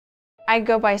I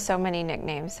go by so many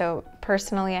nicknames. So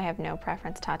personally, I have no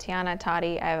preference. Tatiana,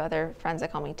 Toddy. I have other friends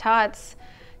that call me Tots,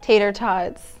 Tater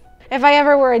Tots. If I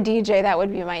ever were a DJ, that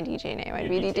would be my DJ name. I'd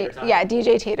be DJ, yeah,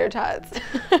 DJ Tater Tots.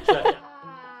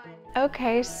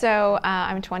 Okay, so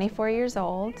I'm 24 years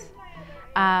old.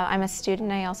 I'm a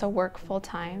student. I also work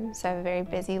full-time, so I have a very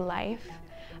busy life.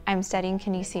 I'm studying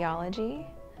kinesiology,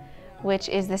 which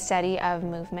is the study of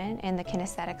movement and the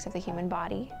kinesthetics of the human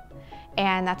body.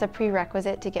 And that's a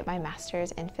prerequisite to get my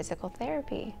master's in physical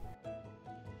therapy.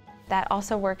 That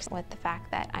also works with the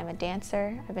fact that I'm a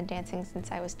dancer. I've been dancing since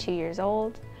I was 2 years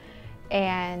old.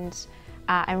 And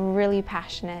I'm really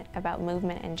passionate about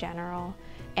movement in general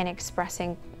and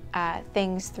expressing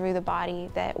things through the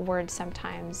body that words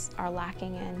sometimes are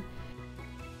lacking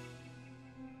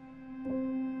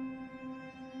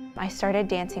in. I started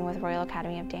dancing with Royal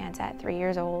Academy of Dance at 3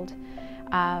 years old,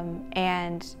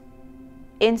 and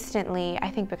instantly, I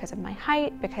think because of my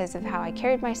height, because of how I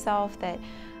carried myself, that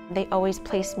they always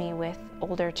placed me with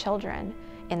older children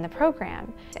in the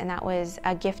program. And that was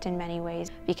a gift in many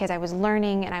ways because I was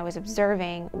learning and I was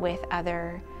observing with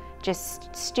other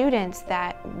just students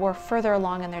that were further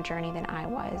along in their journey than I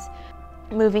was.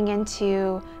 Moving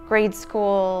into grade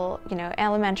school,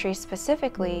 elementary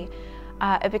specifically,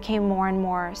 it became more and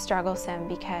more strugglesome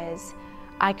because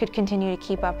I could continue to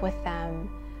keep up with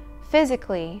them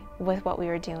physically with what we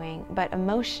were doing, but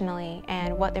emotionally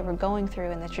and what they were going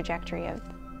through in the trajectory of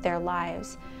their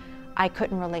lives, I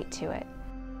couldn't relate to it.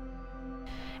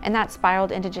 And that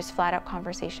spiraled into just flat out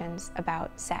conversations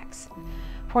about sex.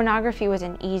 Pornography was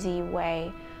an easy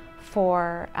way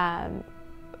for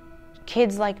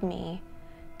kids like me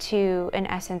to, in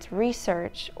essence,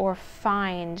 research or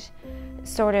find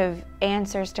sort of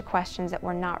answers to questions that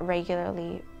were not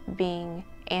regularly being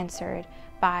answered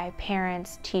by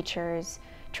parents, teachers,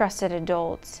 trusted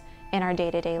adults in our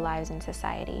day-to-day lives in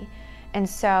society. And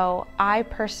so I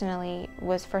personally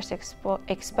was first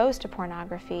exposed to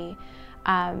pornography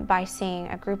by seeing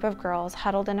a group of girls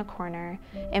huddled in a corner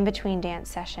in between dance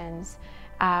sessions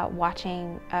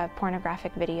watching a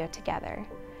pornographic video together.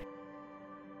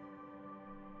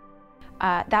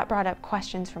 That brought up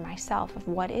questions for myself of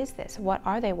what is this? What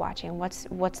are they watching?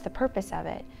 What's the purpose of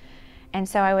it? And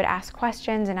so I would ask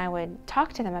questions and I would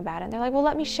talk to them about it. And they're like, well,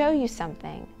 let me show you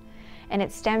something. And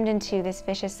it stemmed into this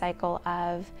vicious cycle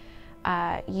of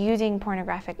using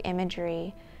pornographic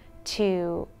imagery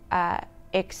to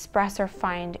express or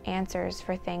find answers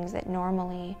for things that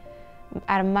normally,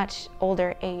 at a much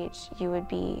older age, you would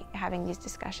be having these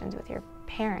discussions with your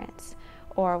parents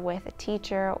or with a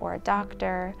teacher or a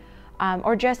doctor,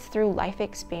 or just through life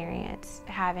experience,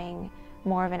 having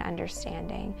more of an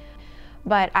understanding.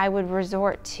 But I would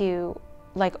resort to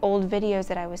like old videos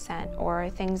that I was sent or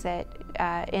things that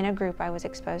in a group I was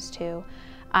exposed to,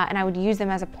 and I would use them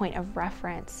as a point of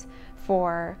reference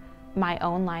for my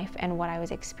own life and what I was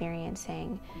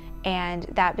experiencing. And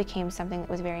that became something that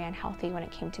was very unhealthy when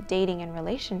it came to dating and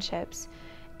relationships,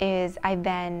 is I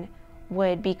then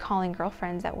would be calling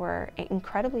girlfriends that were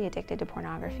incredibly addicted to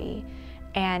pornography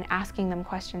and asking them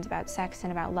questions about sex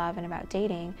and about love and about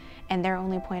dating, and their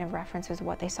only point of reference was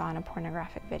what they saw in a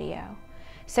pornographic video.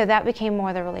 So that became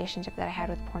more the relationship that I had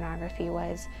with pornography.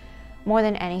 Was more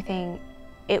than anything,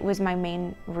 it was my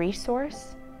main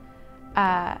resource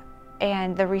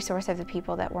and the resource of the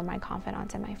people that were my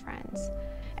confidants and my friends.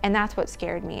 And that's what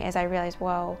scared me, is I realized,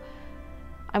 whoa,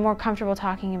 I'm more comfortable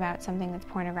talking about something that's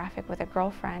pornographic with a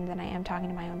girlfriend than I am talking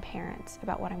to my own parents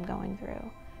about what I'm going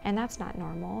through. And that's not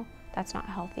normal. That's not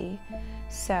healthy.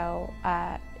 So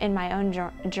in my own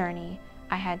journey,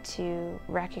 I had to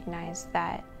recognize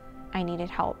that I needed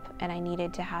help and I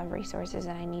needed to have resources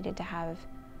and I needed to have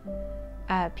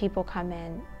people come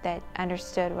in that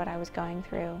understood what I was going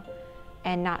through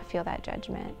and not feel that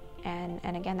judgment.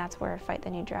 And again, that's where Fight the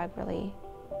New Drug really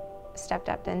stepped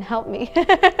up and helped me.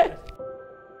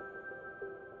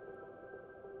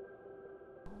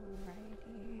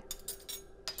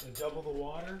 Double the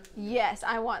water? Yes,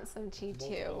 I want some tea too.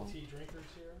 Multiple tea drinkers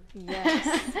here?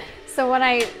 Yes. So when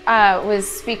I was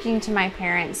speaking to my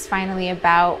parents finally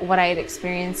about what I had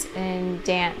experienced in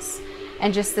dance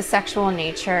and just the sexual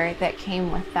nature that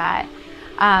came with that,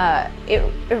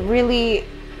 it really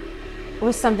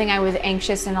was something I was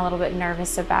anxious and a little bit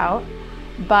nervous about,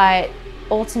 but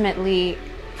ultimately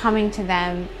coming to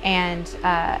them and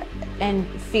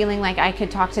feeling like I could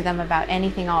talk to them about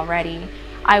anything already,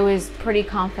 I was pretty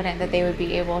confident that they would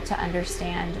be able to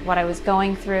understand what I was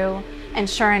going through. And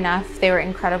sure enough, they were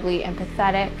incredibly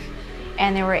empathetic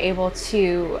and they were able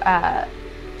to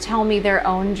tell me their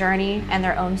own journey and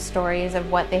their own stories of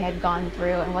what they had gone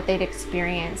through and what they'd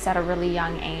experienced at a really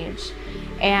young age.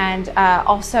 And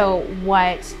also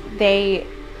what they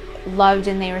loved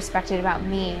and they respected about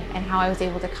me, and how I was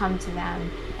able to come to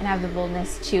them and have the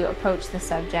boldness to approach the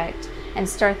subject and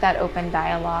start that open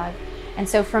dialogue. And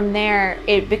so from there,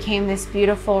 it became this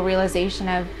beautiful realization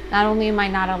of, not only am I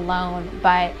not alone,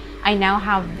 but I now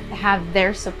have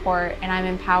their support, and I'm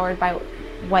empowered by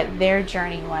what their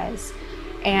journey was.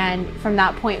 And from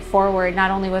that point forward,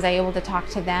 not only was I able to talk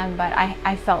to them, but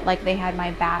I felt like they had my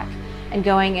back. And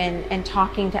going and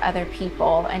talking to other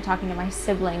people and talking to my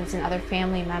siblings and other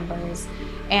family members.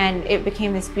 And it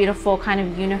became this beautiful kind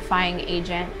of unifying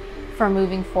agent for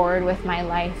moving forward with my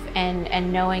life,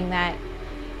 and knowing that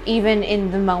even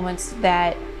in the moments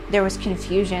that there was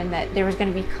confusion, that there was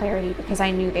going to be clarity, because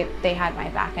I knew that they had my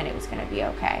back and it was going to be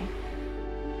okay.